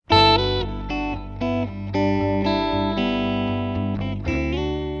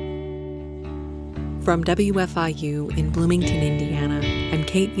From WFIU in Bloomington, Indiana, I'm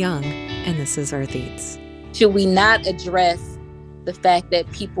Kate Young, and this is Earth Eats. Should we not address the fact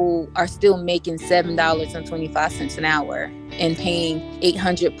that people are still making $7.25 an hour and paying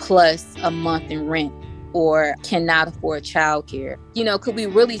 $800 plus a month in rent or cannot afford childcare? Could we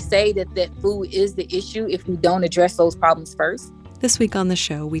really say that food is the issue if we don't address those problems first? This week on the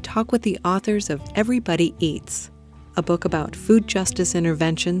show, we talk with the authors of Everybody Eats, a book about food justice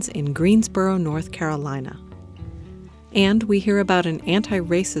interventions in Greensboro, North Carolina. And we hear about an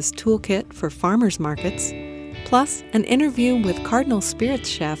anti-racist toolkit for farmers markets, plus an interview with Cardinal Spirits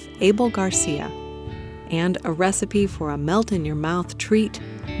chef Abel Garcia, and a recipe for a melt-in-your-mouth treat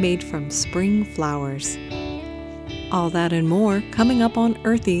made from spring flowers. All that and more coming up on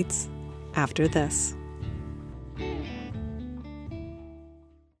Earth Eats after this.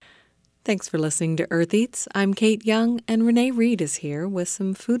 Thanks for listening to Earth Eats. I'm Kate Young, and Renee Reed is here with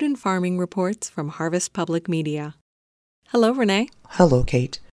some food and farming reports from Harvest Public Media. Hello, Renee. Hello,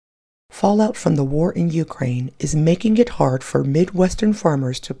 Kate. Fallout from the war in Ukraine is making it hard for Midwestern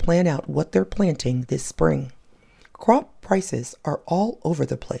farmers to plan out what they're planting this spring. Crop prices are all over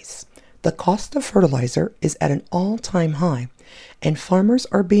the place. The cost of fertilizer is at an all-time high, and farmers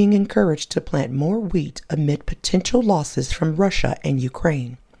are being encouraged to plant more wheat amid potential losses from Russia and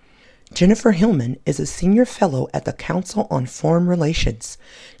Ukraine. Jennifer Hillman is a senior fellow at the Council on Foreign Relations.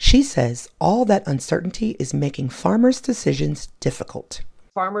 She says all that uncertainty is making farmers' decisions difficult.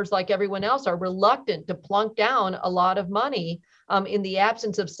 Farmers, like everyone else, are reluctant to plunk down a lot of money in the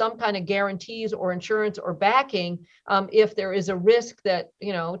absence of some kind of guarantees or insurance or backing if there is a risk that,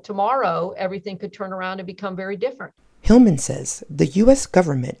 tomorrow everything could turn around and become very different. Hillman says the U.S.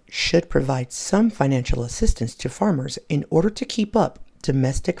 government should provide some financial assistance to farmers in order to keep up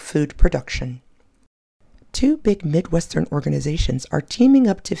domestic food production. Two big Midwestern organizations are teaming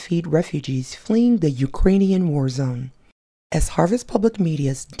up to feed refugees fleeing the Ukrainian war zone. As Harvest Public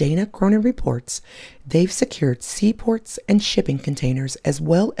Media's Dana Cronin reports, they've secured seaports and shipping containers as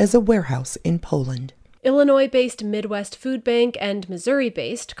well as a warehouse in Poland. Illinois-based Midwest Food Bank and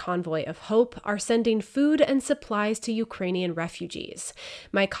Missouri-based Convoy of Hope are sending food and supplies to Ukrainian refugees.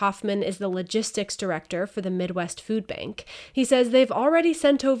 Mike Hoffman is the logistics director for the Midwest Food Bank. He says they've already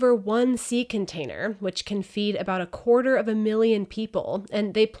sent over one sea container, which can feed about 250,000 people,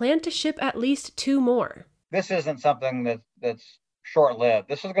 and they plan to ship at least 2 more. This isn't something that's short-lived.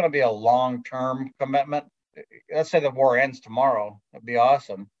 This is going to be a long-term commitment. Let's say the war ends tomorrow. That'd be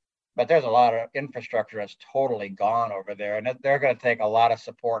awesome. But there's a lot of infrastructure that's totally gone over there, and they're going to take a lot of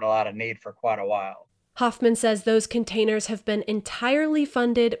support and a lot of need for quite a while. Hoffman says those containers have been entirely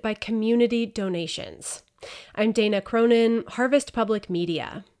funded by community donations. I'm Dana Cronin, Harvest Public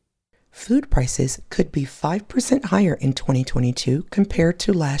Media. Food prices could be 5% higher in 2022 compared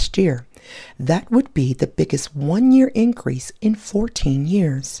to last year. That would be the biggest one-year increase in 14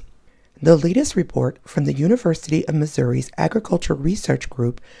 years. The latest report from the University of Missouri's Agriculture Research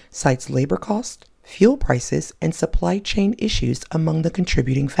Group cites labor costs, fuel prices, and supply chain issues among the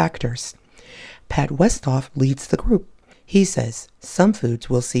contributing factors. Pat Westhoff leads the group. He says some foods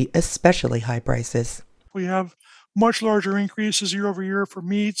will see especially high prices. We have much larger increases year over year for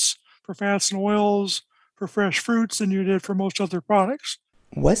meats, for fats and oils, for fresh fruits than you did for most other products.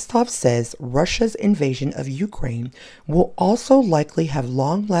 Westhoff says Russia's invasion of Ukraine will also likely have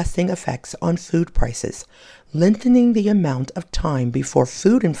long-lasting effects on food prices, lengthening the amount of time before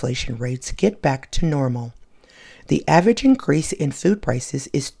food inflation rates get back to normal. The average increase in food prices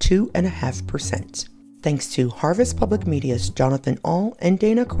is 2.5%. Thanks to Harvest Public Media's Jonathan All and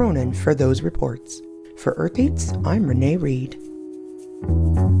Dana Cronin for those reports. For Earth Eats, I'm Renee Reed.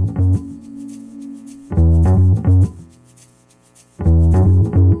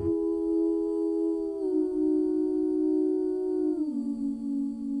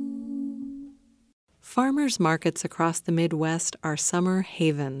 Farmers markets across the Midwest are summer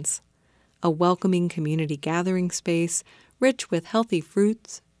havens, a welcoming community gathering space rich with healthy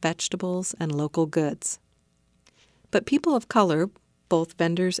fruits, vegetables, and local goods. But people of color, both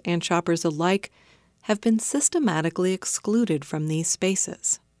vendors and shoppers alike, have been systematically excluded from these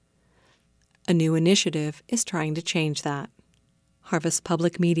spaces. A new initiative is trying to change that. Harvest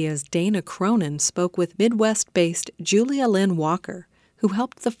Public Media's Dana Cronin spoke with Midwest-based Julia Lynn Walker, who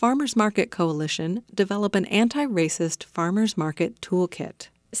helped the Farmers Market Coalition develop an anti-racist farmers market toolkit.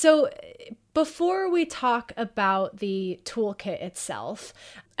 So before we talk about the toolkit itself,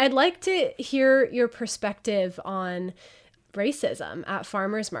 I'd like to hear your perspective on racism at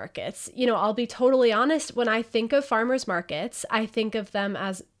farmers markets. I'll be totally honest, when I think of farmers markets, I think of them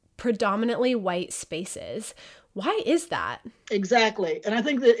as predominantly white spaces. Why is that? Exactly. And I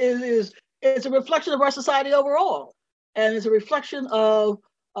think that it is it's a reflection of our society overall. And it's a reflection of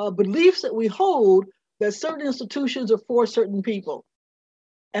beliefs that we hold that certain institutions are for certain people.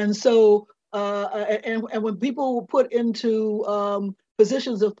 And so, and when people put into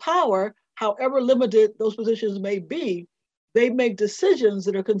positions of power, however limited those positions may be, they make decisions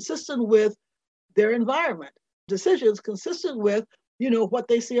that are consistent with their environment, decisions consistent with, what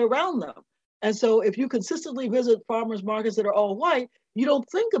they see around them. And so if you consistently visit farmers markets that are all white, you don't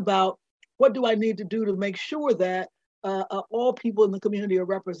think about what do I need to do to make sure that all people in the community are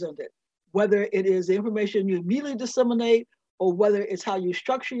represented, whether it is the information you immediately disseminate or whether it's how you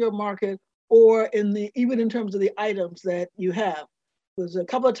structure your market or even in terms of the items that you have. There's a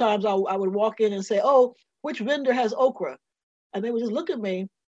couple of times I would walk in and say, oh, which vendor has okra? And they would just look at me,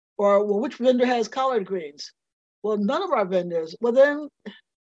 or, well, which vendor has collard greens? Well, none of our vendors. Well, then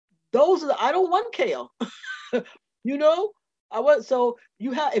I don't want kale. So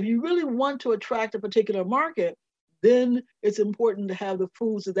if you really want to attract a particular market, then it's important to have the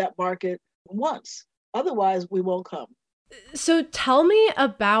foods that market wants. Otherwise, we won't come. So tell me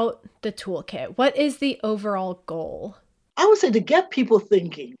about the toolkit. What is the overall goal? I would say to get people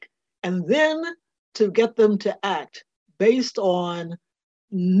thinking and then to get them to act based on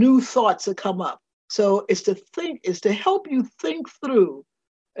new thoughts that come up. So it's to help you think through,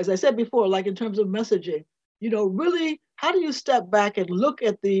 as I said before, like in terms of messaging, really, how do you step back and look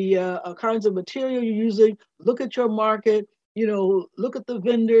at the kinds of material you're using, look at your market, look at the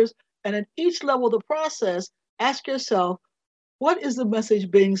vendors, and at each level of the process, ask yourself, what is the message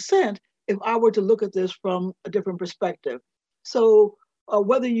being sent if I were to look at this from a different perspective? So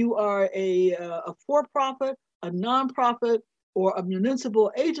whether you are a for-profit, a nonprofit, or a municipal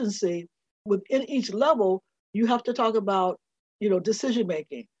agency, within each level, you have to talk about,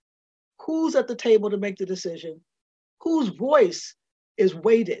 decision-making. Who's at the table to make the decision? Whose voice is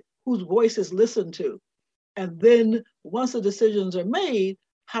weighted? Whose voice is listened to? And then once the decisions are made,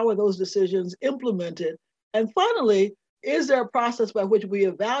 how are those decisions implemented? And finally, is there a process by which we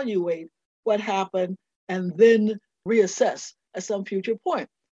evaluate what happened and then reassess at some future point?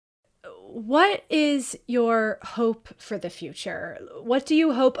 What is your hope for the future? What do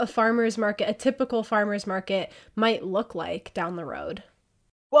you hope a typical farmer's market might look like down the road?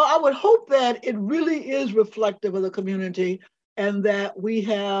 Well, I would hope that it really is reflective of the community and that we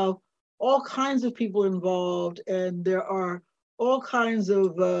have all kinds of people involved and there are all kinds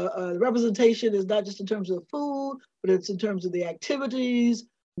of representation is not just in terms of food, but it's in terms of the activities,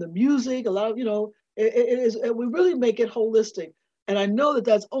 the music, a lot of, it is, we really make it holistic. And I know that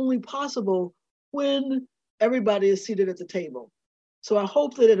that's only possible when everybody is seated at the table. So I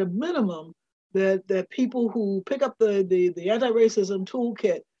hope that at a minimum, that people who pick up the anti-racism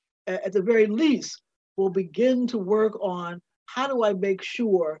toolkit, at the very least, will begin to work on how do I make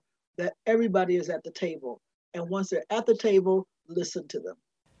sure that everybody is at the table. And once they're at the table, listen to them.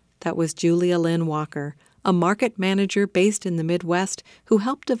 That was Julia Lynn Walker, a market manager based in the Midwest who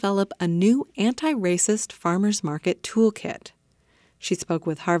helped develop a new anti-racist farmers market toolkit. She spoke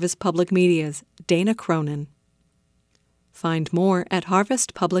with Harvest Public Media's Dana Cronin. Find more at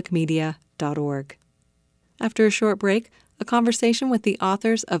harvestpublicmedia.org. After a short break, a conversation with the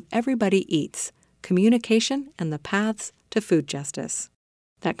authors of Everybody Eats, Communication and the Paths to Food Justice.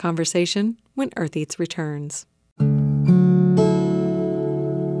 That conversation when Earth Eats returns.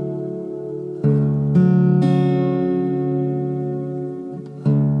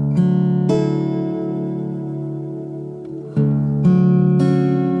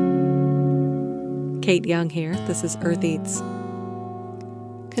 Kate Young here. This is Earth Eats.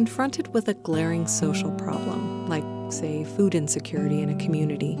 Confronted with a glaring social problem, like, say, food insecurity in a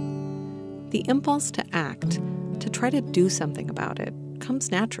community, the impulse to act, to try to do something about it, comes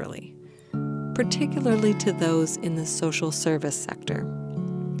naturally, particularly to those in the social service sector.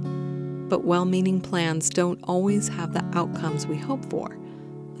 But well-meaning plans don't always have the outcomes we hope for,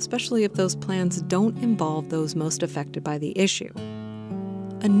 especially if those plans don't involve those most affected by the issue.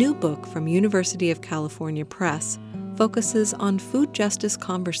 A new book from University of California Press focuses on food justice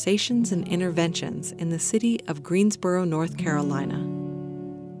conversations and interventions in the city of Greensboro, North Carolina.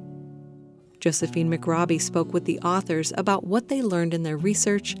 Josephine McRobbie spoke with the authors about what they learned in their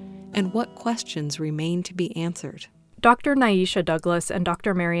research and what questions remain to be answered. Dr. Naisha Douglas and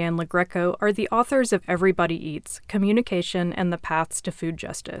Dr. Marianne LaGreco are the authors of Everybody Eats, Communication and the Paths to Food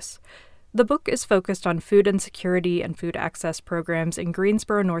Justice. The book is focused on food insecurity and food access programs in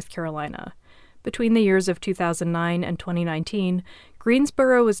Greensboro, North Carolina. Between the years of 2009 and 2019,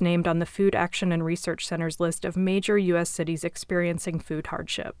 Greensboro was named on the Food Action and Research Center's list of major U.S. cities experiencing food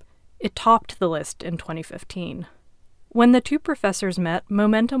hardship. It topped the list in 2015. When the two professors met,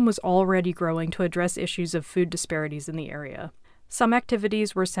 momentum was already growing to address issues of food disparities in the area. Some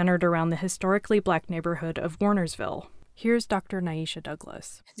activities were centered around the historically Black neighborhood of Warnersville. Here's Dr. Naisha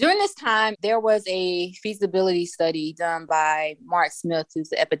Douglas. During this time, there was a feasibility study done by Mark Smith, who's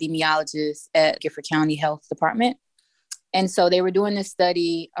the epidemiologist at Gifford County Health Department. And so they were doing this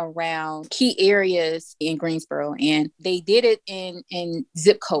study around key areas in Greensboro, and they did it in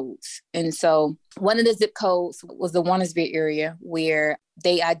zip codes. And so one of the zip codes was the Warnersville area, where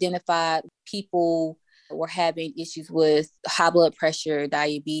they identified people were having issues with high blood pressure,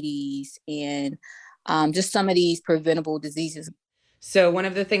 diabetes, and just some of these preventable diseases. So one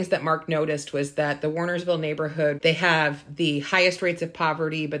of the things that Mark noticed was that the Warnersville neighborhood, they have the highest rates of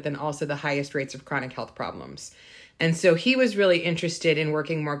poverty, but then also the highest rates of chronic health problems. And so he was really interested in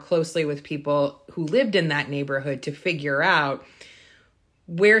working more closely with people who lived in that neighborhood to figure out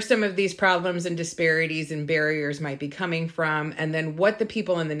where some of these problems and disparities and barriers might be coming from, and then what the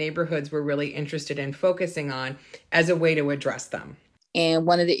people in the neighborhoods were really interested in focusing on as a way to address them. And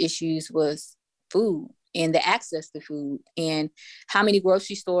one of the issues was food and the access to food, and how many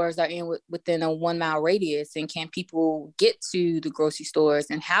grocery stores are within a 1 mile radius, and can people get to the grocery stores,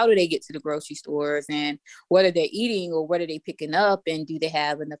 and how do they get to the grocery stores, and what are they eating, or what are they picking up, and do they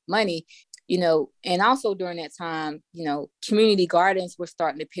have enough money? And also during that time, community gardens were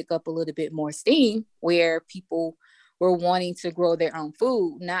starting to pick up a little bit more steam, where people were wanting to grow their own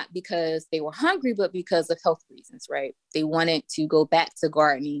food, not because they were hungry, but because of health reasons, right? They wanted to go back to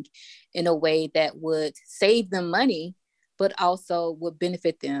gardening in a way that would save them money, but also would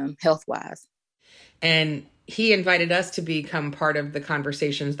benefit them health-wise. And he invited us to become part of the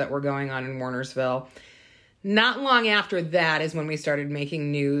conversations that were going on in Warnersville. Not long after that is when we started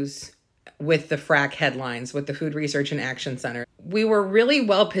making news with the FRAC headlines, with the Food Research and Action Center. We were really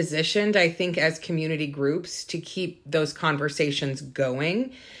well positioned, I think, as community groups to keep those conversations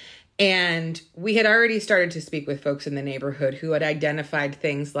going. And we had already started to speak with folks in the neighborhood who had identified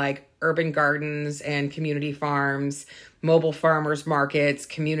things like urban gardens and community farms, mobile farmers markets,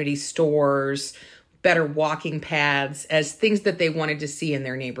 community stores, better walking paths as things that they wanted to see in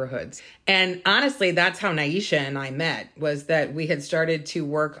their neighborhoods. And honestly, that's how Naisha and I met, was that we had started to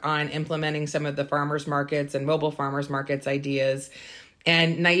work on implementing some of the farmers markets and mobile farmers markets ideas.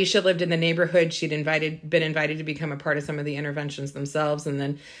 And Naisha lived in the neighborhood. She'd been invited to become a part of some of the interventions themselves. And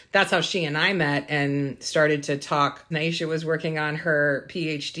then that's how she and I met and started to talk. Naisha was working on her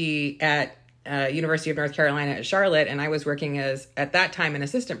PhD at University of North Carolina at Charlotte, and I was working as, at that time, an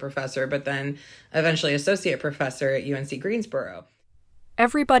assistant professor, but then eventually associate professor at UNC Greensboro.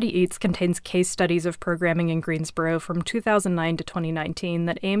 Everybody Eats contains case studies of programming in Greensboro from 2009 to 2019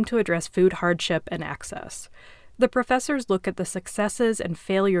 that aim to address food hardship and access. The professors look at the successes and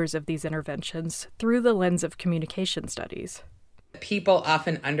failures of these interventions through the lens of communication studies. People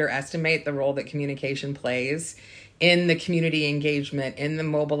often underestimate the role that communication plays in the community engagement, in the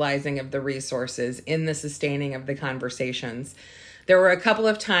mobilizing of the resources, in the sustaining of the conversations. There were a couple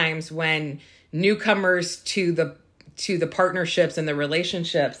of times when newcomers to the partnerships and the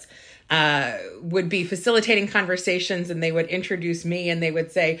relationships would be facilitating conversations, and they would introduce me and they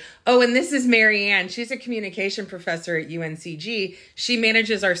would say, "Oh, and this is Mary Ann. She's a communication professor at UNCG. She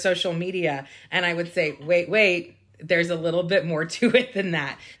manages our social media." And I would say, wait, there's a little bit more to it than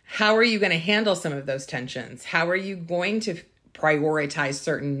that. How are you going to handle some of those tensions? How are you going to prioritize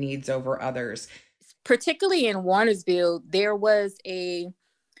certain needs over others? Particularly in Warnersville, there was a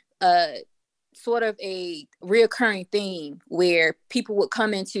sort of a reoccurring theme where people would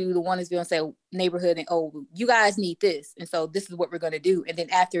come into the Warnersville and say neighborhood and, "Oh, you guys need this, and so this is what we're going to do." And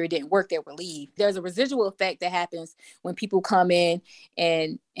then after it didn't work, they would leave. There's a residual effect that happens when people come in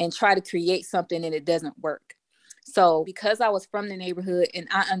and try to create something and it doesn't work. So because I was from the neighborhood and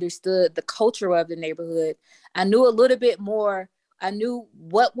I understood the culture of the neighborhood, I knew a little bit more. I knew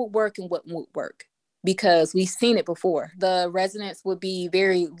what would work and what won't work, because we've seen it before. The residents would be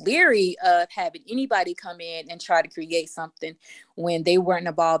very leery of having anybody come in and try to create something when they weren't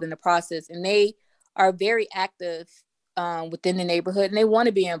involved in the process. And they are very active within the neighborhood, and they want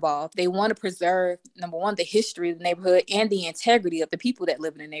to be involved. They want to preserve, number one, the history of the neighborhood and the integrity of the people that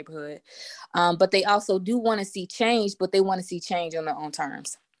live in the neighborhood. But they also do want to see change, but they want to see change on their own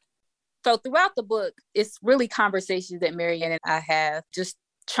terms. So throughout the book, it's really conversations that Mary Ann and I have, just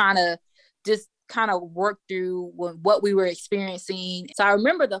trying to just kind of work through what we were experiencing. So I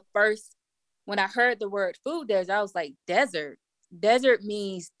remember when I heard the word food desert, I was like, desert. Desert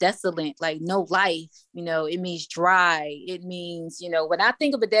means desolate, like no life, it means dry. It means, when I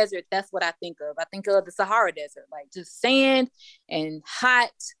think of a desert, that's what I think of. I think of the Sahara Desert, like just sand and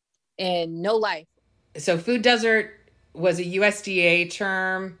hot and no life. So food desert was a USDA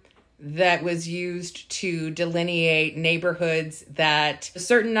term that was used to delineate neighborhoods that a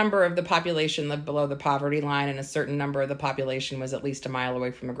certain number of the population lived below the poverty line and a certain number of the population was at least a mile away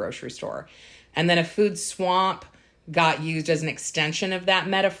from a grocery store. And then a food swamp got used as an extension of that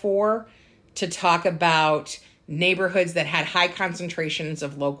metaphor to talk about neighborhoods that had high concentrations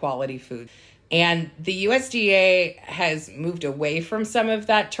of low quality food. And the USDA has moved away from some of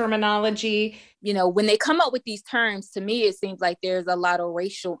that terminology. You know, when they come up with these terms, to me, it seems like there's a lot of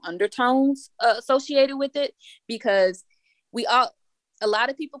racial undertones associated with it, because a lot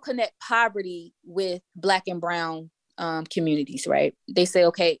of people connect poverty with Black and brown communities, right? They say,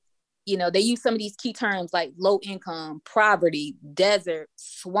 okay, you know, they use some of these key terms like low income, poverty, desert,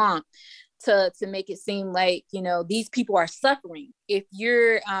 swamp, to make it seem like, you know, these people are suffering. If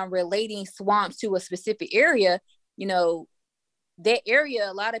you're relating swamps to a specific area, you know, that area,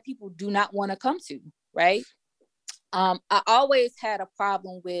 a lot of people do not want to come to, right? I always had a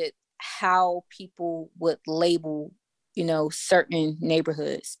problem with how people would label, you know, certain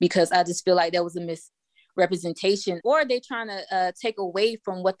neighborhoods, because I just feel like that was a misrepresentation, or they're trying to take away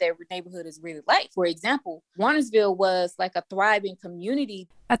from what their neighborhood is really like. For example, Warnersville was like a thriving community.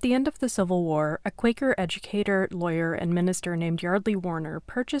 At the end of the Civil War, a Quaker educator, lawyer, and minister named Yardley Warner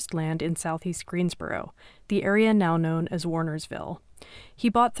purchased land in southeast Greensboro, the area now known as Warnersville. He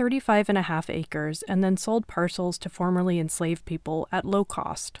bought 35.5 acres and then sold parcels to formerly enslaved people at low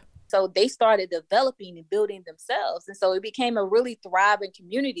cost. So they started developing and building themselves. And so it became a really thriving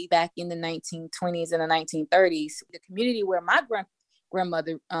community back in the 1920s and the 1930s. The community where my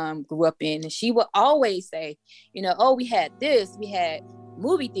grandmother grew up in, and she would always say, you know, oh, we had this, we had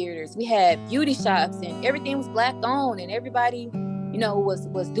movie theaters, we had beauty shops, and everything was Black owned, and everybody, you know,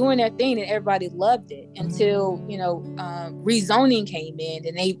 was doing their thing, and everybody loved it until, you know, rezoning came in,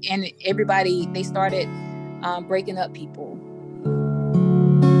 and everybody started breaking up people.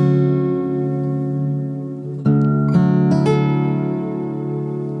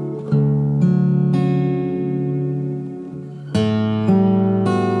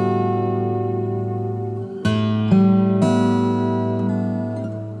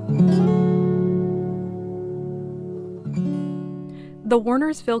 The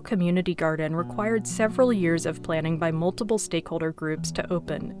Warnersville Community Garden required several years of planning by multiple stakeholder groups to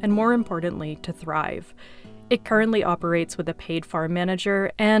open, and more importantly, to thrive. It currently operates with a paid farm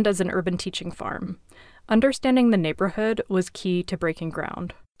manager and as an urban teaching farm. Understanding the neighborhood was key to breaking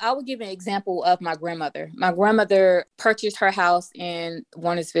ground. I would give an example of my grandmother. My grandmother purchased her house in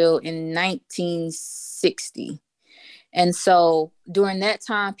Warnersville in 1960. And so during that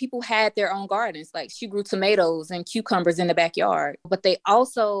time, people had their own gardens. Like, she grew tomatoes and cucumbers in the backyard, but they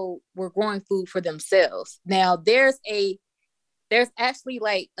also were growing food for themselves. Now, there's actually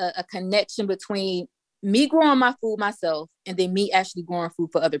like a connection between me growing my food myself and then me actually growing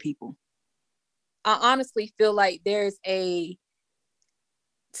food for other people. I honestly feel like there's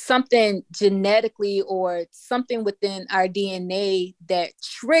something genetically or something within our DNA that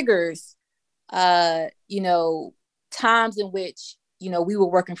triggers, times in which, you know, we were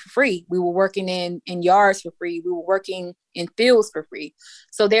working for free. We were working in yards for free. We were working in fields for free.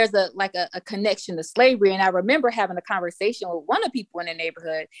 So there's a connection to slavery. And I remember having a conversation with one of the people in the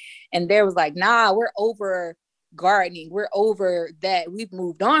neighborhood, and there was like, nah, we're over gardening. We're over that. We've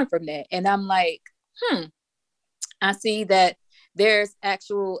moved on from that. And I'm like, I see that there's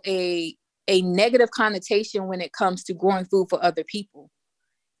a negative connotation when it comes to growing food for other people.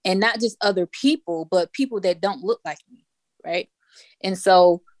 And not just other people, but people that don't look like me, right? And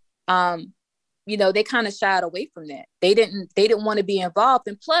so, they kind of shied away from that. They didn't want to be involved.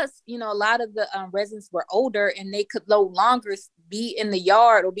 And plus, you know, a lot of the residents were older, and they could no longer be in the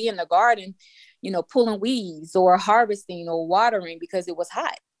yard or be in the garden, you know, pulling weeds or harvesting or watering because it was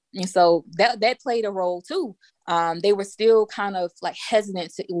hot. And so that played a role too. They were still kind of like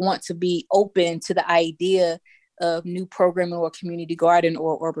hesitant to want to be open to the idea of new programming or community garden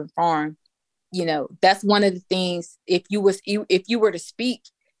or urban farm. You know, that's one of the things, if you were to speak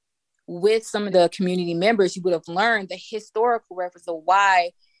with some of the community members, you would have learned the historical reference of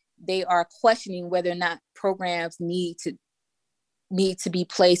why they are questioning whether or not programs need to be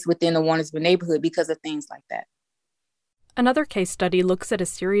placed within the Warnersville neighborhood because of things like that. Another case study looks at a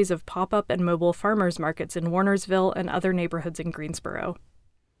series of pop-up and mobile farmers markets in Warnersville and other neighborhoods in Greensboro.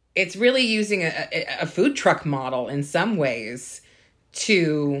 It's really using a food truck model in some ways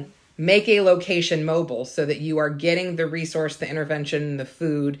to make a location mobile so that you are getting the resource, the intervention, the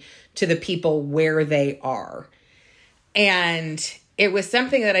food to the people where they are. And it was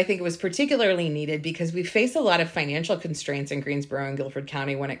something that I think was particularly needed because we face a lot of financial constraints in Greensboro and Guilford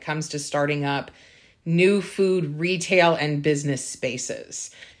County when it comes to starting up new food retail and business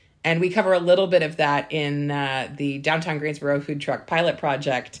spaces. And we cover a little bit of that in the Downtown Greensboro Food Truck Pilot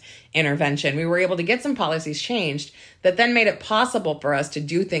Project intervention. We were able to get some policies changed that then made it possible for us to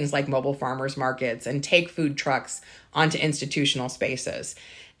do things like mobile farmers markets and take food trucks onto institutional spaces.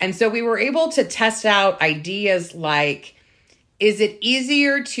 And so we were able to test out ideas like, is it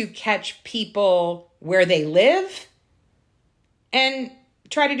easier to catch people where they live and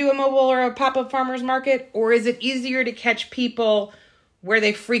try to do a mobile or a pop-up farmers market? Or is it easier to catch people where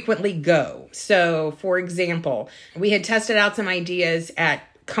they frequently go? So, for example, we had tested out some ideas at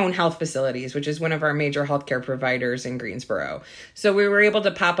Cone Health Facilities, which is one of our major healthcare providers in Greensboro. So we were able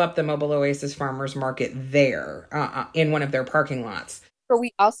to pop up the Mobile Oasis Farmers Market there in one of their parking lots. So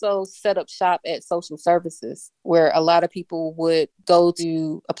we also set up shop at social services where a lot of people would go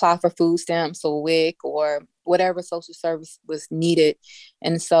to apply for food stamps or WIC or whatever social service was needed.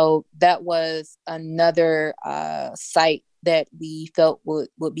 And so that was another site that we felt would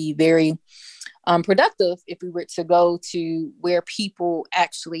be very productive if we were to go to where people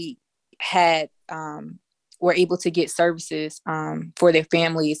actually had were able to get services for their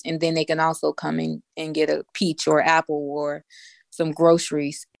families, and then they can also come in and get a peach or apple or some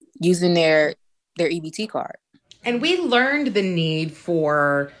groceries using their EBT card. And we learned the need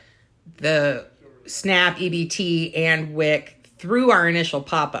for the SNAP, EBT, and WIC through our initial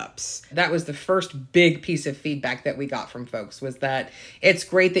pop-ups. That was the first big piece of feedback that we got from folks, was that it's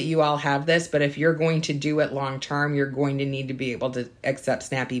great that you all have this, but if you're going to do it long-term, you're going to need to be able to accept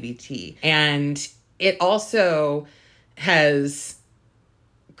SNAP EBT. And it also has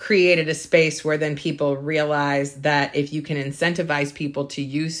created a space where then people realize that if you can incentivize people to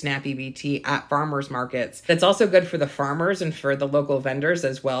use SNAP EBT at farmers markets, that's also good for the farmers and for the local vendors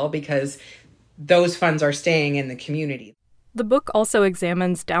as well, because those funds are staying in the community. The book also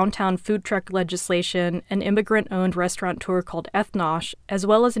examines downtown food truck legislation, an immigrant-owned restaurateur called Ethnosh, as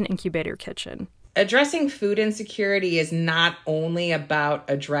well as an incubator kitchen. Addressing food insecurity is not only about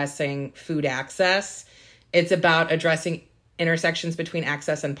addressing food access, it's about addressing intersections between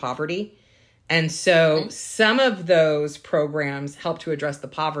access and poverty. And so some of those programs help to address the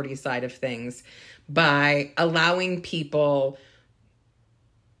poverty side of things by allowing people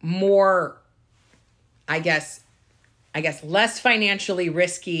more, I guess less financially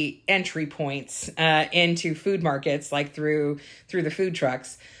risky entry points into food markets, like through the food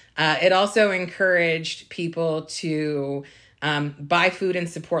trucks. It also encouraged people to buy food and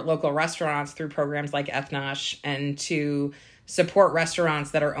support local restaurants through programs like Ethnosh, and to support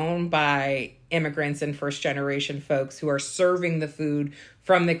restaurants that are owned by immigrants and first-generation folks who are serving the food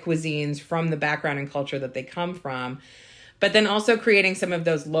from the cuisines, from the background and culture that they come from. But then also creating some of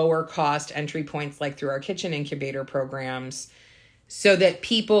those lower cost entry points, like through our kitchen incubator programs, so that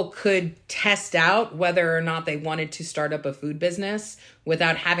people could test out whether or not they wanted to start up a food business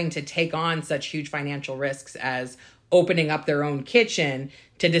without having to take on such huge financial risks as opening up their own kitchen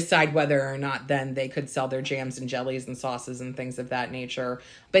to decide whether or not then they could sell their jams and jellies and sauces and things of that nature.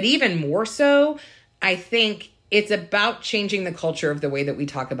 But even more so, I think it's about changing the culture of the way that we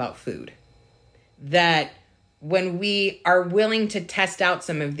talk about food. That when we are willing to test out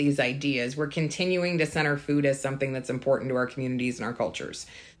some of these ideas, we're continuing to center food as something that's important to our communities and our cultures.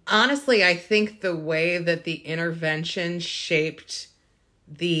 Honestly, I think the way that the intervention shaped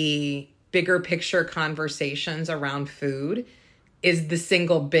the bigger picture conversations around food is the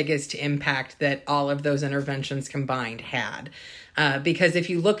single biggest impact that all of those interventions combined had. Because if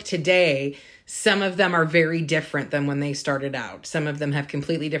you look today, some of them are very different than when they started out. Some of them have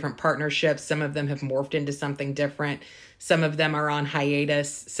completely different partnerships. Some of them have morphed into something different. Some of them are on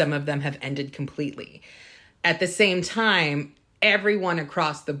hiatus. Some of them have ended completely. At the same time, everyone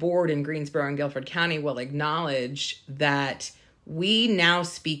across the board in Greensboro and Guilford County will acknowledge that we now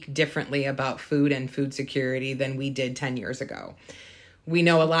speak differently about food and food security than we did 10 years ago. We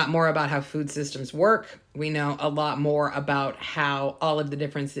know a lot more about how food systems work. We know a lot more about how all of the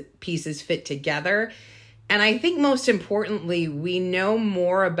different pieces fit together. And I think most importantly, we know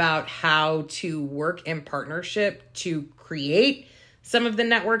more about how to work in partnership to create some of the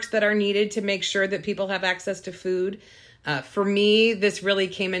networks that are needed to make sure that people have access to food. For me, this really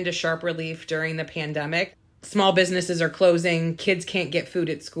came into sharp relief during the pandemic. Small businesses are closing, kids can't get food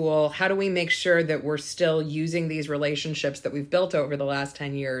at school. How do we make sure that we're still using these relationships that we've built over the last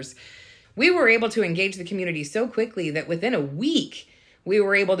 10 years? We were able to engage the community so quickly that within a week, we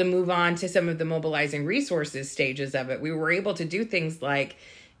were able to move on to some of the mobilizing resources stages of it. We were able to do things like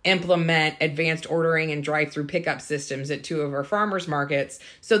implement advanced ordering and drive-through pickup systems at 2 of our farmers markets.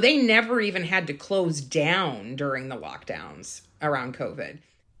 So they never even had to close down during the lockdowns around COVID.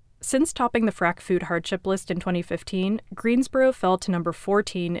 Since topping the FRAC food hardship list in 2015, Greensboro fell to number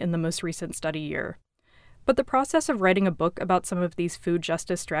 14 in the most recent study year. But the process of writing a book about some of these food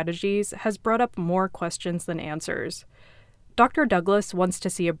justice strategies has brought up more questions than answers. Dr. Douglas wants to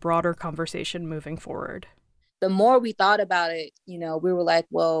see a broader conversation moving forward. The more we thought about it, we were like,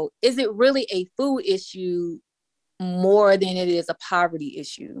 well, is it really a food issue more than it is a poverty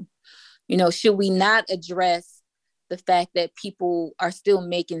issue? Should we not address the fact that people are still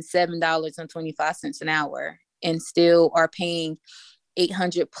making $7.25 an hour and still are paying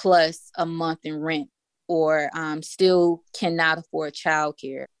 $800 plus a month in rent, or still cannot afford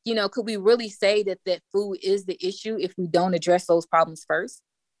childcare? Could we really say that food is the issue if we don't address those problems first?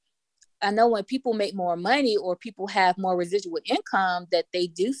 I know when people make more money or people have more residual income, that they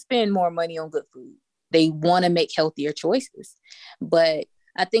do spend more money on good food. They want to make healthier choices. But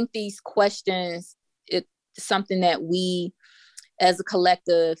I think these questions, it's something that we as a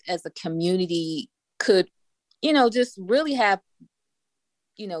collective, as a community could, just really have,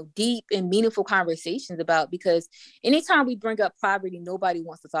 deep and meaningful conversations about, because anytime we bring up poverty, nobody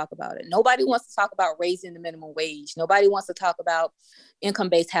wants to talk about it. Nobody wants to talk about raising the minimum wage. Nobody wants to talk about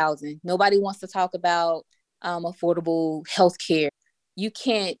income-based housing. Nobody wants to talk about affordable health care. You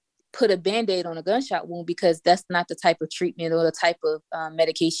can't put a Band-Aid on a gunshot wound, because that's not the type of treatment or the type of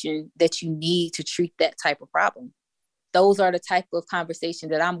medication that you need to treat that type of problem. Those are the type of conversation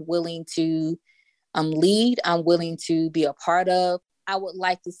that I'm willing to lead. I'm willing to be a part of. I would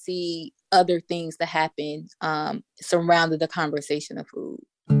like to see other things to happen surrounding the conversation of food.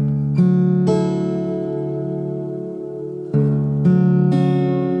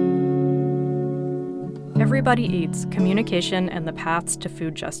 Everybody Eats: Communication and the Paths to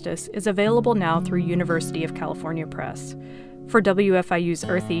Food Justice is available now through University of California Press. For WFIU's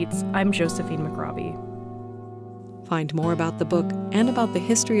Earth Eats, I'm Josephine McRobbie. Find more about the book and about the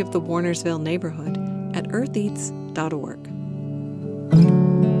history of the Warnersville neighborhood at eartheats.org.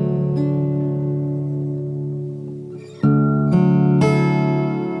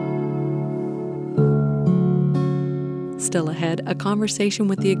 Still ahead, a conversation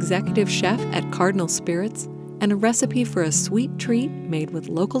with the executive chef at Cardinal Spirits and a recipe for a sweet treat made with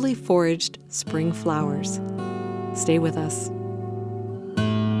locally foraged spring flowers. Stay with us.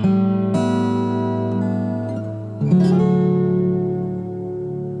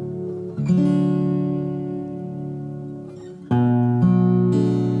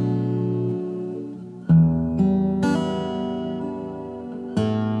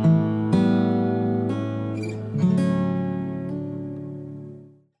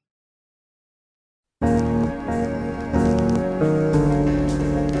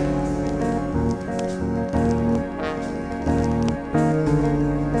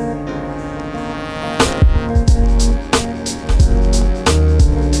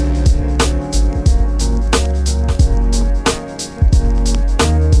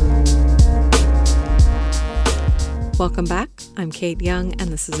 Welcome back. I'm Kate Young, and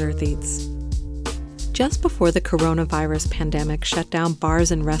this is Earth Eats. Just before the coronavirus pandemic shut down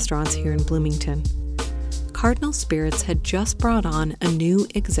bars and restaurants here in Bloomington, Cardinal Spirits had just brought on a new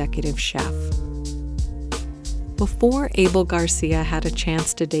executive chef. Before Abel Garcia had a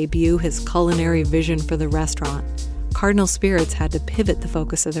chance to debut his culinary vision for the restaurant, Cardinal Spirits had to pivot the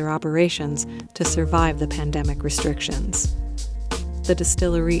focus of their operations to survive the pandemic restrictions. The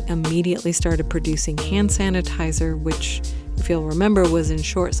distillery immediately started producing hand sanitizer, which, if you'll remember, was in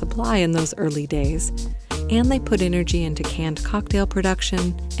short supply in those early days, and they put energy into canned cocktail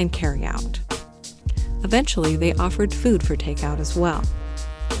production and carryout. Eventually, they offered food for takeout as well.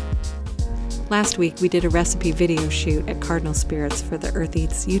 Last week, we did a recipe video shoot at Cardinal Spirits for the Earth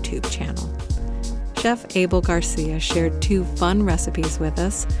Eats YouTube channel. Chef Abel Garcia shared 2 fun recipes with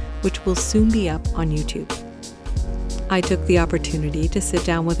us, which will soon be up on YouTube. I took the opportunity to sit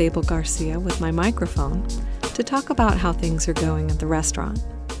down with Abel Garcia with my microphone to talk about how things are going at the restaurant.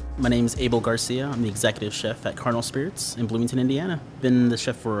 My name is Abel Garcia. I'm the executive chef at Cardinal Spirits in Bloomington, Indiana. Been the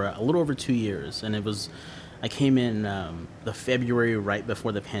chef for a little over 2 years, and I came in the February right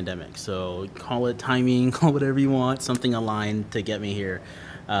before the pandemic. So call it timing, call whatever you want, something aligned to get me here.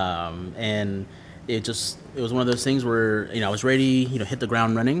 And it was one of those things where, I was ready, hit the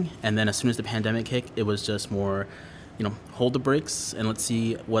ground running. And then as soon as the pandemic hit, it was just more, hold the brakes and let's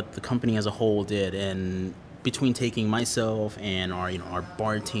see what the company as a whole did. And between taking myself and our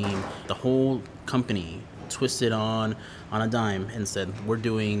bar team, the whole company twisted on a dime and said, we're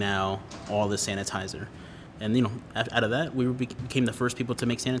doing now all the sanitizer. And, out of that, we became the first people to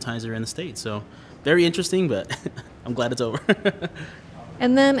make sanitizer in the state. So very interesting, but I'm glad it's over.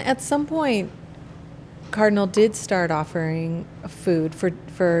 And then at some point, Cardinal did start offering food for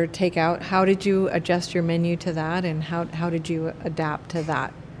takeout, how did you adjust your menu to that, and how did you adapt to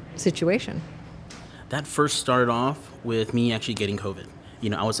that situation? That first started off with me actually getting COVID.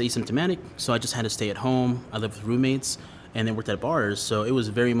 I was asymptomatic, so I just had to stay at home. I lived with roommates, and they worked at bars, so it was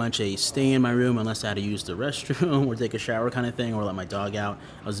very much a stay in my room unless I had to use the restroom or take a shower kind of thing, or let my dog out.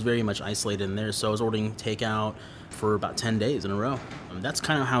 I was very much isolated in there, so I was ordering takeout for about 10 days in a row. That's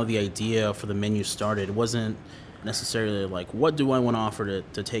kind of how the idea for the menu started. It wasn't necessarily like, what do I want to offer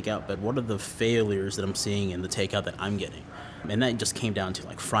to take out, but what are the failures that I'm seeing in the takeout that I'm getting? And that just came down to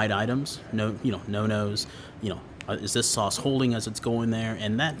like fried items, no-nos, is this sauce holding as it's going there?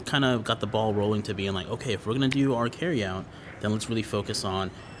 And that kind of got the ball rolling to being like, okay, if we're going to do our carryout, then let's really focus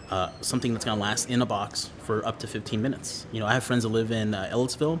on something that's going to last in a box for up to 15 minutes. I have friends that live in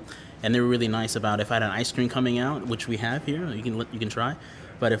Ellettsville, and they were really nice about if I had an ice cream coming out, which we have here, you can try.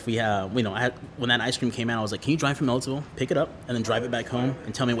 But if we have, when that ice cream came out, I was like, can you drive from Ellettsville, pick it up, and then drive it back home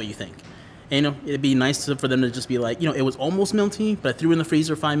and tell me what you think? And, it'd be nice for them to just be like, it was almost melty, but I threw it in the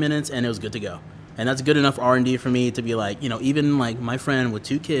freezer 5 minutes and it was good to go. And that's good enough R&D for me to be like, even like my friend with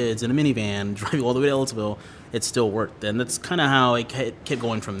 2 kids in a minivan driving all the way to Ellettsville, it still worked. And that's kind of how it kept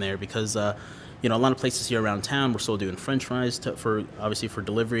going from there, because, a lot of places here around town, we're still doing French fries for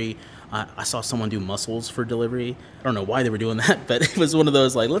delivery. I saw someone do mussels for delivery. I don't know why they were doing that, but it was one of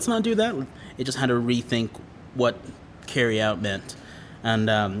those like, let's not do that. It just had to rethink what carry out meant.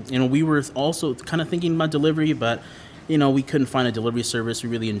 And, we were also kind of thinking about delivery, but, we couldn't find a delivery service we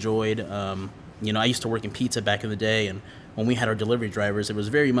really enjoyed. I used to work in pizza back in the day, and when we had our delivery drivers, it was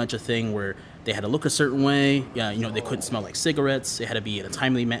very much a thing where they had to look a certain way. They couldn't smell like cigarettes. It had to be in a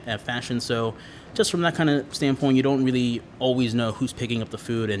timely fashion. So just from that kind of standpoint, you don't really always know who's picking up the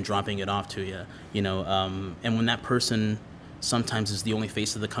food and dropping it off to you, and when that person sometimes is the only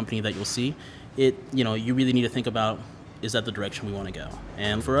face of the company that you'll see, you really need to think about, is that the direction we want to go?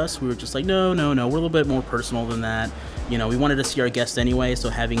 And for us, we were just like, no, we're a little bit more personal than that. We wanted to see our guests anyway, so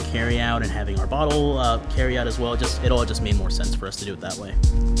having carryout and having our bottle carryout as well, it all just made more sense for us to do it that way.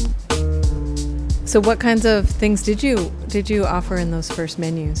 So what kinds of things did you offer in those first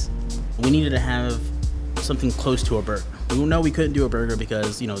menus? We needed to have something close to a burger. We know we couldn't do a burger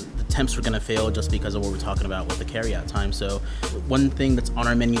because, the temps were going to fail just because of what we're talking about with the carryout time. So one thing that's on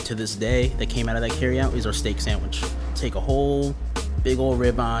our menu to this day that came out of that carryout is our steak sandwich. Take a whole big old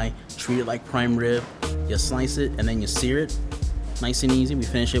ribeye, treat it like prime rib, you slice it, and then you sear it. Nice and easy. We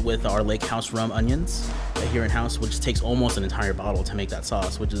finish it with our Lake House rum onions here in house, which takes almost an entire bottle to make that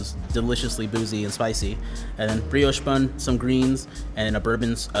sauce, which is deliciously boozy and spicy. And then brioche bun, some greens, and then a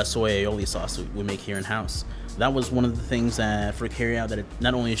bourbon soy aioli sauce we make here in house. That was one of the things that for carryout that it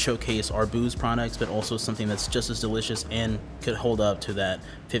not only showcased our booze products, but also something that's just as delicious and could hold up to that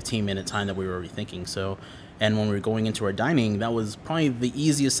 15-minute time that we were already thinking. So, and when we were going into our dining, that was probably the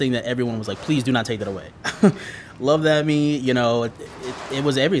easiest thing that everyone was like, please do not take that away. Love that meat, it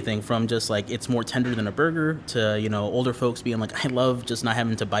was everything from just like, it's more tender than a burger to, older folks being like, I love just not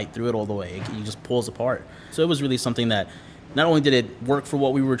having to bite through it all the way. It just pulls apart. So it was really something that not only did it work for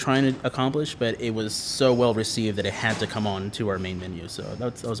what we were trying to accomplish, but it was so well received that it had to come on to our main menu. So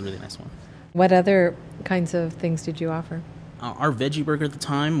that was a really nice one. What other kinds of things did you offer? Our veggie burger at the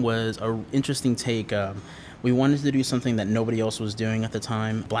time was an interesting take. We wanted to do something that nobody else was doing at the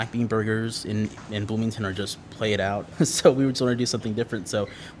time. Black bean burgers in Bloomington are just play it out. So we were trying to do something different. So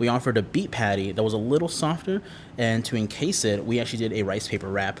we offered a beet patty that was a little softer, and to encase it, we actually did a rice paper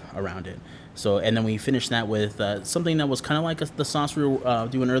wrap around it. So, and then we finished that with something that was kind of like the sauce we were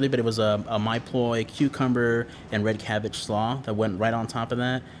doing earlier, but it was a my ploy, cucumber, and red cabbage slaw that went right on top of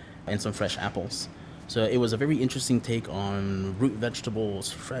that, and some fresh apples. So it was a very interesting take on root vegetables,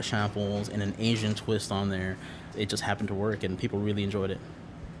 fresh apples, and an Asian twist on there. It just happened to work, and people really enjoyed it.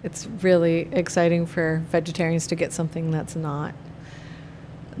 It's really exciting for vegetarians to get something that's not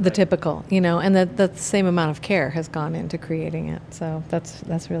the typical, and that the same amount of care has gone into creating it. So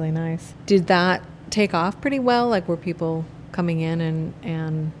that's really nice. Did that take off pretty well? Like, were people coming in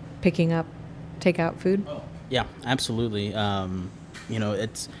and picking up takeout food? Yeah, absolutely.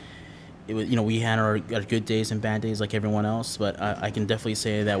 We had our good days and bad days like everyone else, but I can definitely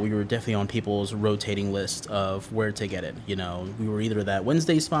say that we were definitely on people's rotating list of where to get it. We were either that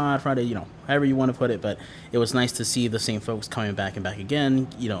Wednesday spot, Friday, however you want to put it, but it was nice to see the same folks coming back and back again,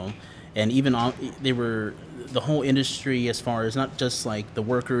 and even they were the whole industry, as far as not just like the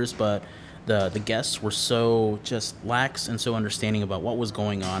workers, but the guests were so just lax and so understanding about what was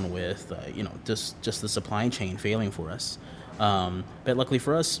going on with, just the supply chain failing for us. But luckily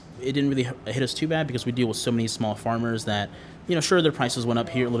for us, it didn't really hit us too bad because we deal with so many small farmers that, sure, their prices went up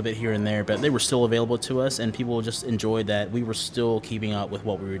here a little bit here and there, but they were still available to us, and people just enjoyed that we were still keeping up with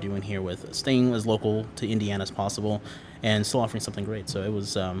what we were doing here, with staying as local to Indiana as possible and still offering something great. So it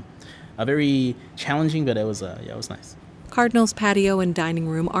was a very challenging, but it was nice. Cardinal's patio and dining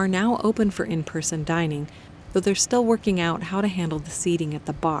room are now open for in-person dining, though they're still working out how to handle the seating at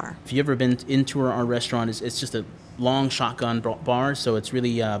the bar. If you've ever been into our restaurant, it's just a long shotgun bar, so it's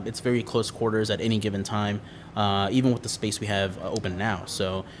really it's very close quarters at any given time, even with the space we have open now.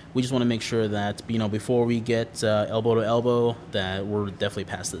 So we just want to make sure that before we get elbow to elbow, that we're definitely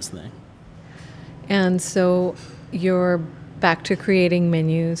past this thing. And so you're back to creating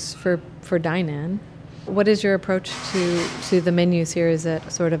menus for dine-in. What is your approach to the menus here? Is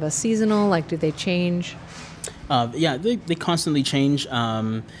it sort of a seasonal? Like, do they change? They constantly change.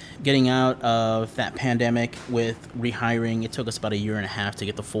 Getting out of that pandemic with rehiring, it took us about 1.5 years to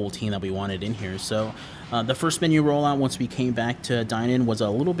get the full team that we wanted in here. So the first menu rollout, once we came back to dine-in, was a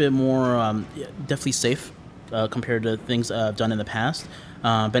little bit more definitely safe compared to things I've done in the past.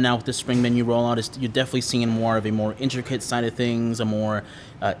 But now with the spring menu rollout, you're definitely seeing more of a more intricate side of things, a more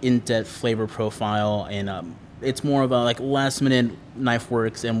in-depth flavor profile, and it's more of a last-minute knife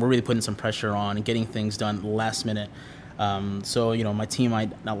works, and we're really putting some pressure on and getting things done last minute. So my team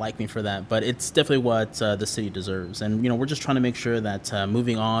might not like me for that, but it's definitely what the city deserves. And we're just trying to make sure that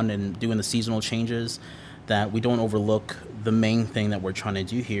moving on and doing the seasonal changes, that we don't overlook the main thing that we're trying to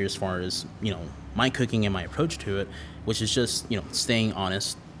do here as far as my cooking and my approach to it, which is just staying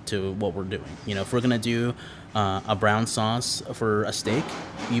honest to what we're doing. If we're gonna do a brown sauce for a steak,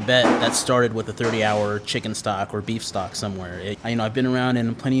 you bet that started with a 30-hour chicken stock or beef stock somewhere. I've been around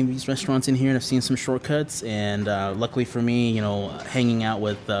in plenty of these restaurants in here, and I've seen some shortcuts. And luckily for me, hanging out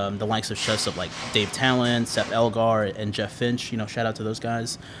with the likes of chefs of like Dave Talent, Seth Elgar, and Jeff Finch. Shout out to those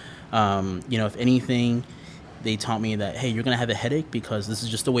guys. If anything, they taught me that, hey, you're going to have a headache because this is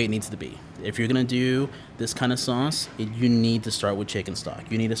just the way it needs to be. If you're going to do this kind of sauce, you need to start with chicken stock.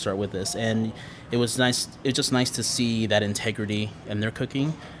 You need to start with this. And it was nice. It's just nice to see that integrity in their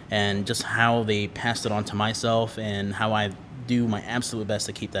cooking and just how they passed it on to myself and how I do my absolute best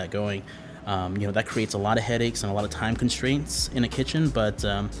to keep that going. That creates a lot of headaches and a lot of time constraints in a kitchen, but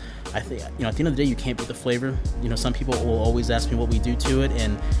I think, at the end of the day, you can't beat the flavor. Some people will always ask me what we do to it,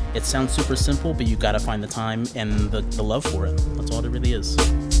 and it sounds super simple, but you got to find the time and the love for it. That's all it really is.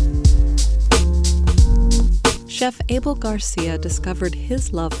 Chef Abel Garcia discovered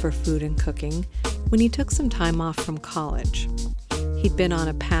his love for food and cooking when he took some time off from college. He'd been on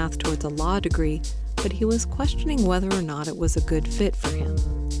a path towards a law degree, but he was questioning whether or not it was a good fit for him.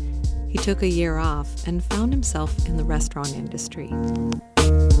 He took a year off and found himself in the restaurant industry.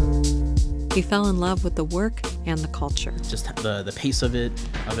 He fell in love with the work and the culture. Just the pace of it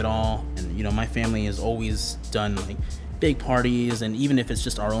all. And, my family has always done big parties. And even if it's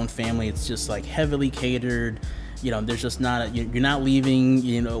just our own family, it's just heavily catered. There's just not, you're not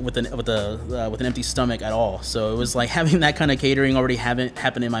leaving, with an empty stomach at all. So it was having that kind of catering already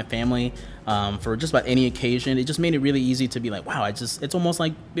happen in my family for just about any occasion. It just made it really easy to be wow, it's almost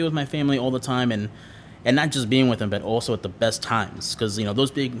like being with my family all the time, and not just being with them, but also at the best times. Because,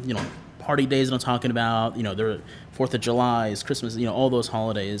 those big, party days that I'm talking about, they're 4th of July, Christmas, all those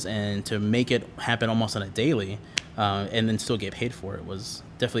holidays, and to make it happen almost on a daily, and then still get paid for it was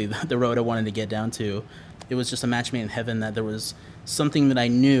definitely the road I wanted to get down to. It was just a match made in heaven that there was something that I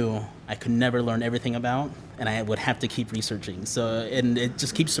knew I could never learn everything about, and I would have to keep researching. So, and it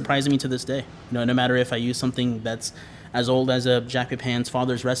just keeps surprising me to this day. No matter if I use something that's as old as a Jack Papan's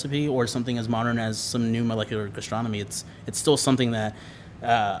father's recipe or something as modern as some new molecular gastronomy, it's still something that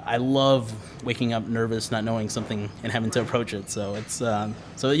I love waking up nervous, not knowing something, and having to approach it. So it's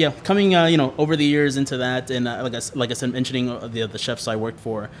coming over the years into that, and like I said, mentioning the chefs I worked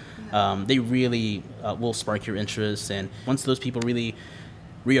for, they really will spark your interest. And once those people really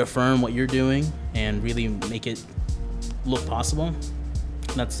reaffirm what you're doing and really make it look possible,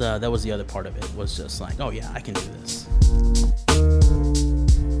 that was the other part of it. Was just oh yeah, I can do this.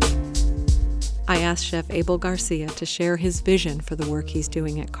 I asked Chef Abel Garcia to share his vision for the work he's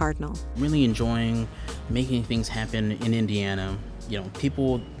doing at Cardinal. Really enjoying making things happen in Indiana.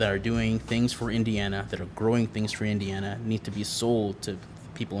 People that are doing things for Indiana, that are growing things for Indiana, need to be sold to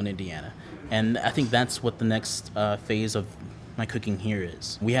people in Indiana. And I think that's what the next phase of my cooking here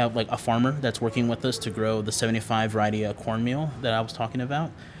is. We have a farmer that's working with us to grow the 75 variety of cornmeal that I was talking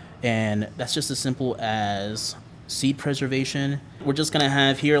about. And that's just as simple as seed preservation. We're just going to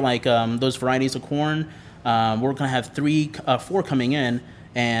have here those varieties of corn. We're going to have 4 coming in,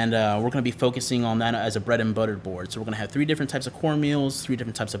 And we're going to be focusing on that as a bread and butter board. So we're going to have 3 different types of cornmeals, 3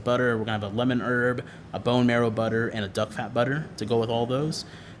 different types of butter. We're going to have a lemon herb, a bone marrow butter, and a duck fat butter to go with all those.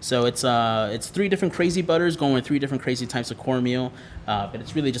 So it's 3 different crazy butters going with 3 different crazy types of cornmeal. But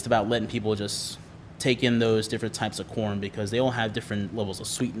it's really just about letting people just take in those different types of corn because they all have different levels of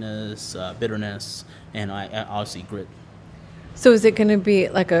sweetness, bitterness, and obviously grit. So is it going to be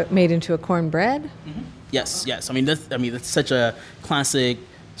like made into a cornbread? Mm-hmm. Yes. I mean, that's such a classic,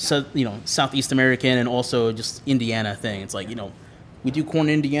 Southeast American and also just Indiana thing. It's like, we do corn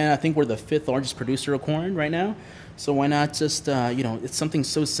in Indiana. I think we're the 5th largest producer of corn right now. So why not just, it's something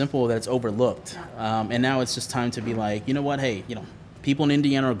so simple that it's overlooked. And now it's just time to be like, you know what? Hey, people in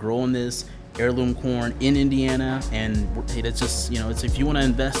Indiana are growing this heirloom corn in Indiana, and it's just, it's if you want to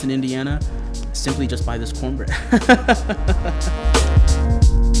invest in Indiana, simply just buy this cornbread.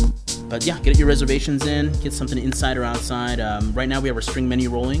 But yeah, get your reservations in, get something inside or outside. Right now we have our spring menu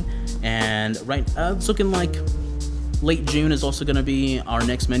rolling, and it's looking like late June is also going to be our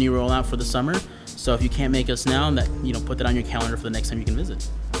next menu rollout for the summer. So if you can't make us now, put that on your calendar for the next time you can visit.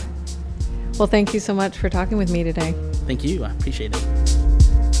 Well, thank you so much for talking with me today. Thank you. I appreciate it.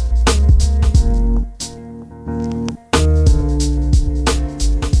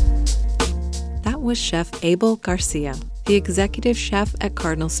 That was Chef Abel Garcia, the executive chef at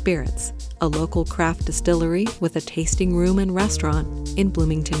Cardinal Spirits, a local craft distillery with a tasting room and restaurant in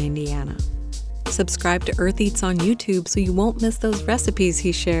Bloomington, Indiana. Subscribe to Earth Eats on YouTube so you won't miss those recipes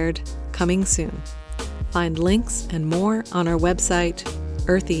he shared, coming soon. Find links and more on our website,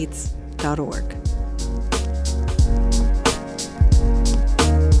 eartheats.org.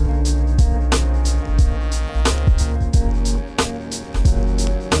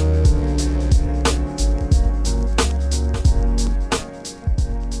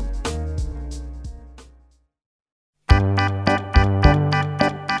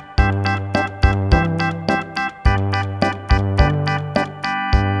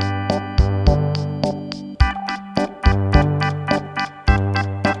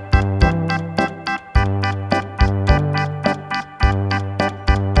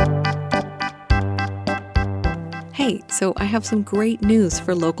 So I have some great news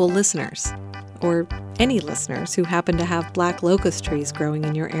for local listeners, or any listeners who happen to have black locust trees growing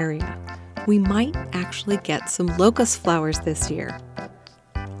in your area. We might actually get some locust flowers this year.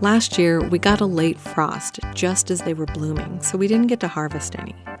 Last year, we got a late frost just as they were blooming, so we didn't get to harvest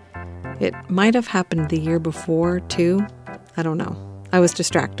any. It might have happened the year before, too. I don't know. I was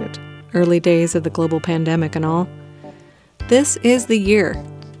distracted. Early days of the global pandemic and all. This is the year.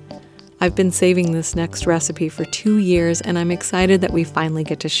 I've been saving this next recipe for 2 years, and I'm excited that we finally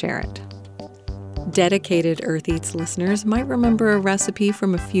get to share it. Dedicated Earth Eats listeners might remember a recipe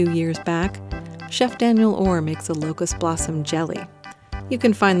from a few years back. Chef Daniel Orr makes a locust blossom jelly. You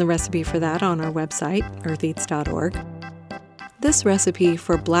can find the recipe for that on our website, eartheats.org. This recipe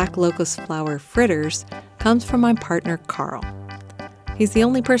for black locust flower fritters comes from my partner, Carl. He's the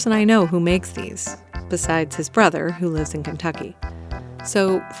only person I know who makes these, besides his brother, who lives in Kentucky.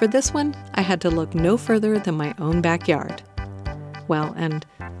 So for this one, I had to look no further than my own backyard. Well, and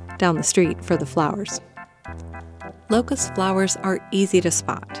down the street for the flowers. Locust flowers are easy to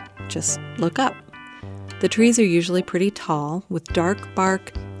spot. Just look up. The trees are usually pretty tall, with dark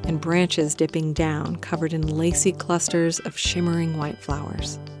bark and branches dipping down, covered in lacy clusters of shimmering white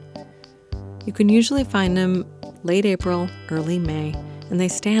flowers. You can usually find them late April, early May, and they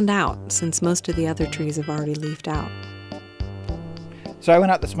stand out since most of the other trees have already leafed out. So I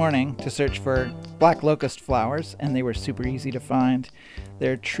went out this morning to search for black locust flowers, and they were super easy to find.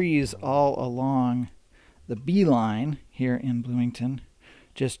 There are trees all along the beeline here in Bloomington,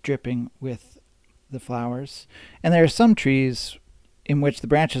 just dripping with the flowers. And there are some trees in which the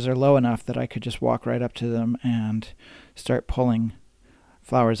branches are low enough that I could just walk right up to them and start pulling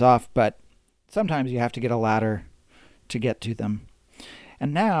flowers off. But sometimes you have to get a ladder to get to them.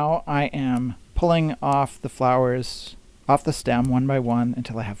 And now I am pulling off the flowers off the stem one by one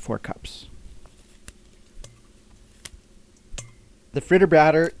until I have 4 cups. The fritter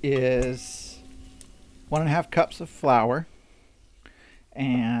batter is 1.5 cups of flour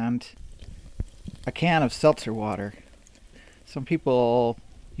and a can of seltzer water. Some people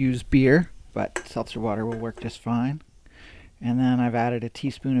use beer, but seltzer water will work just fine. And then I've added a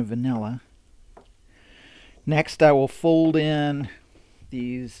teaspoon of vanilla. Next, I will fold in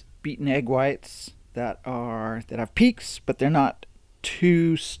these beaten egg whites that have peaks, but they're not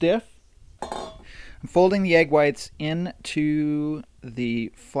too stiff. I'm folding the egg whites into the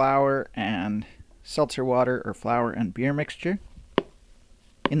flour and seltzer water or flour and beer mixture.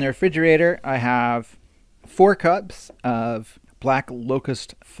 In the refrigerator, I have 4 cups of Black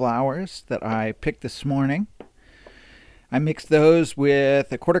Locust flowers that I picked this morning. I mixed those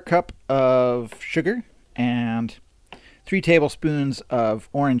with a 1/4 cup of sugar and 3 tablespoons of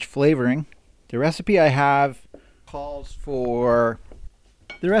orange flavoring. The recipe calls for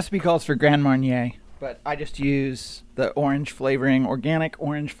Grand Marnier, but I just use the orange flavoring, organic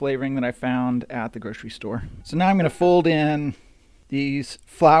orange flavoring that I found at the grocery store. So now I'm going to fold in these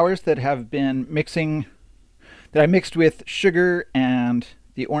flowers that I mixed with sugar and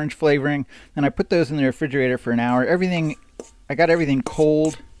the orange flavoring, and I put those in the refrigerator for an hour. I got everything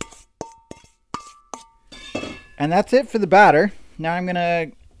cold. And that's it for the batter. Now I'm going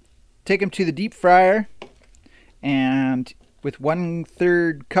to take them to the deep fryer, and with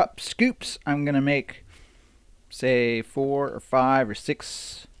 1/3 cup scoops, I'm going to make, say, 4 or 5 or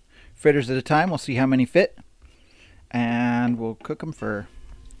 6 fritters at a time. We'll see how many fit, and we'll cook them for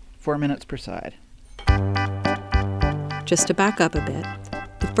 4 minutes per side. Just to back up a bit,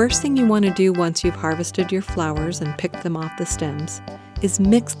 the first thing you want to do once you've harvested your flowers and picked them off the stems is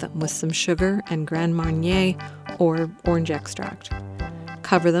mix them with some sugar and Grand Marnier or orange extract.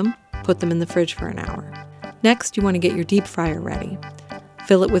 Cover them, put them in the fridge for an hour. Next, you want to get your deep fryer ready.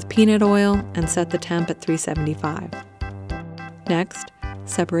 Fill it with peanut oil and set the temp at 375. Next,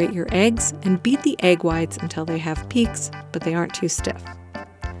 separate your eggs and beat the egg whites until they have peaks, but they aren't too stiff.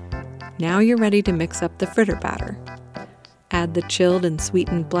 Now you're ready to mix up the fritter batter. Add the chilled and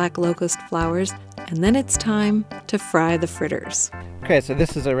sweetened Black Locust flowers, and then it's time to fry the fritters. Okay, so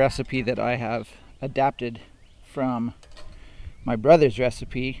this is a recipe that I have adapted from my brother's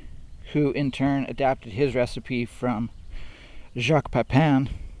recipe, who in turn adapted his recipe from Jacques Papin,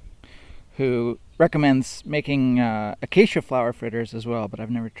 who recommends making acacia flower fritters as well, but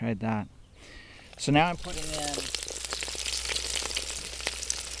I've never tried that. So now I'm putting in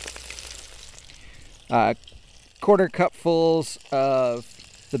 1/4 cupfuls of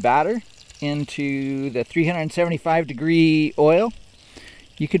the batter into the 375 degree oil.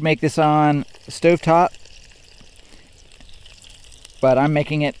 You could make this on a stovetop, but I'm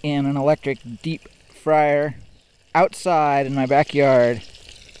making it in an electric deep fryer outside in my backyard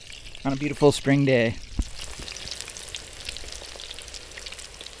on a beautiful spring day.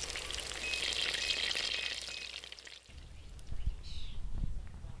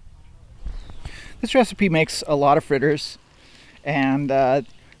 This recipe makes a lot of fritters, and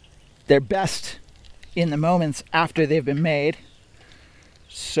they're best in the moments after they've been made.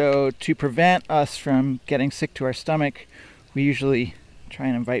 So to prevent us from getting sick to our stomach, we usually try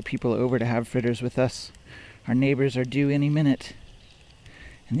and invite people over to have fritters with us. Our neighbors are due any minute,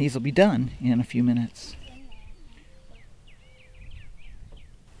 and these will be done in a few minutes.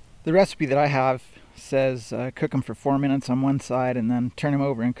 The recipe that I have says cook them for 4 minutes on one side and then turn them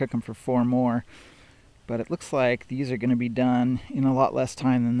over and cook them for 4 more. But it looks like these are going to be done in a lot less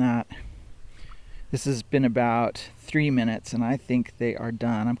time than that. This has been about 3 minutes, and I think they are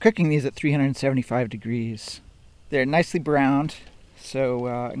done. I'm cooking these at 375 degrees. They're nicely browned, so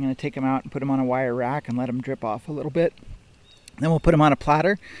I'm going to take them out and put them on a wire rack and let them drip off a little bit. Then we'll put them on a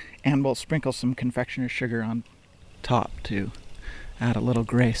platter, and we'll sprinkle some confectioner's sugar on top to add a little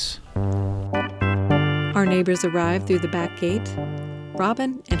grace. Our neighbors arrived through the back gate.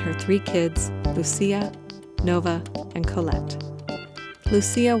 Robin and her 3 kids, Lucia, Nova, and Colette.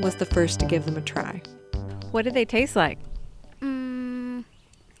 Lucia was the first to give them a try. What did they taste like?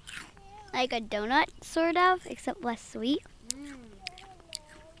 Like a donut, sort of, except less sweet.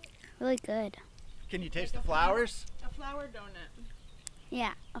 Really good. Can you taste the flowers? A flower donut.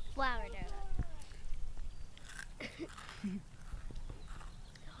 Yeah, a flower donut.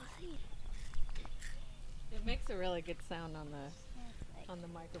 It makes a really good sound on the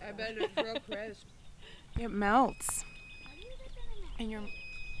microphone. I bet it's real crisp. It melts in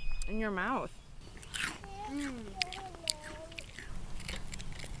your mouth.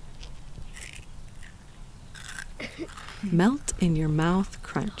 Melt in your mouth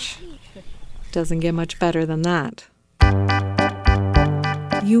crunch. Doesn't get much better than that.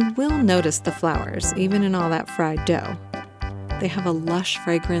 You will notice the flowers, even in all that fried dough. They have a lush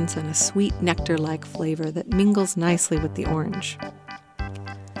fragrance and a sweet nectar-like flavor that mingles nicely with the orange.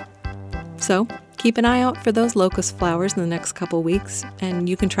 So, keep an eye out for those locust flowers in the next couple weeks, and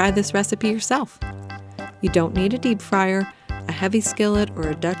you can try this recipe yourself. You don't need a deep fryer. A heavy skillet or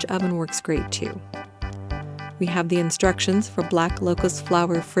a Dutch oven works great too. We have the instructions for Black Locust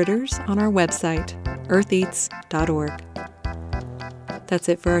flower fritters on our website, eartheats.org. That's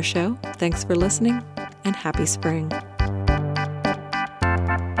it for our show. Thanks for listening, and happy spring.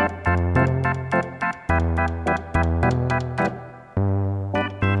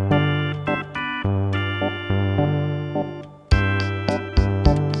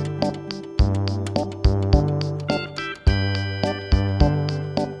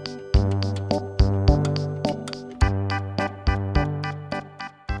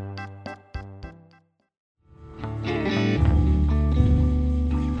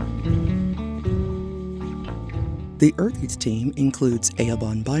 The Earth Eats team includes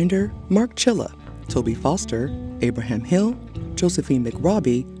Eobon Binder, Mark Chilla, Toby Foster, Abraham Hill, Josephine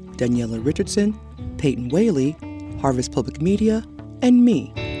McRobbie, Daniela Richardson, Peyton Whaley, Harvest Public Media, and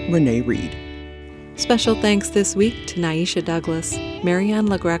me, Renee Reed. Special thanks this week to Naisha Douglas, Marianne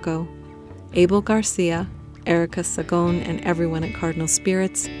LaGreco, Abel Garcia, Erica Sagon and everyone at Cardinal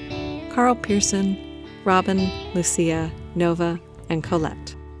Spirits, Carl Pearson, Robin, Lucia, Nova, and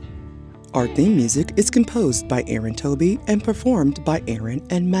Colette. Our theme music is composed by Aaron Toby and performed by Aaron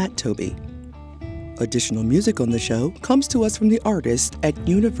and Matt Toby. Additional music on the show comes to us from the artists at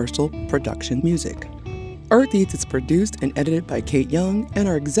Universal Production Music. Earth Eats is produced and edited by Kate Young, and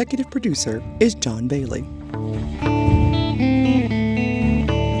our executive producer is John Bailey.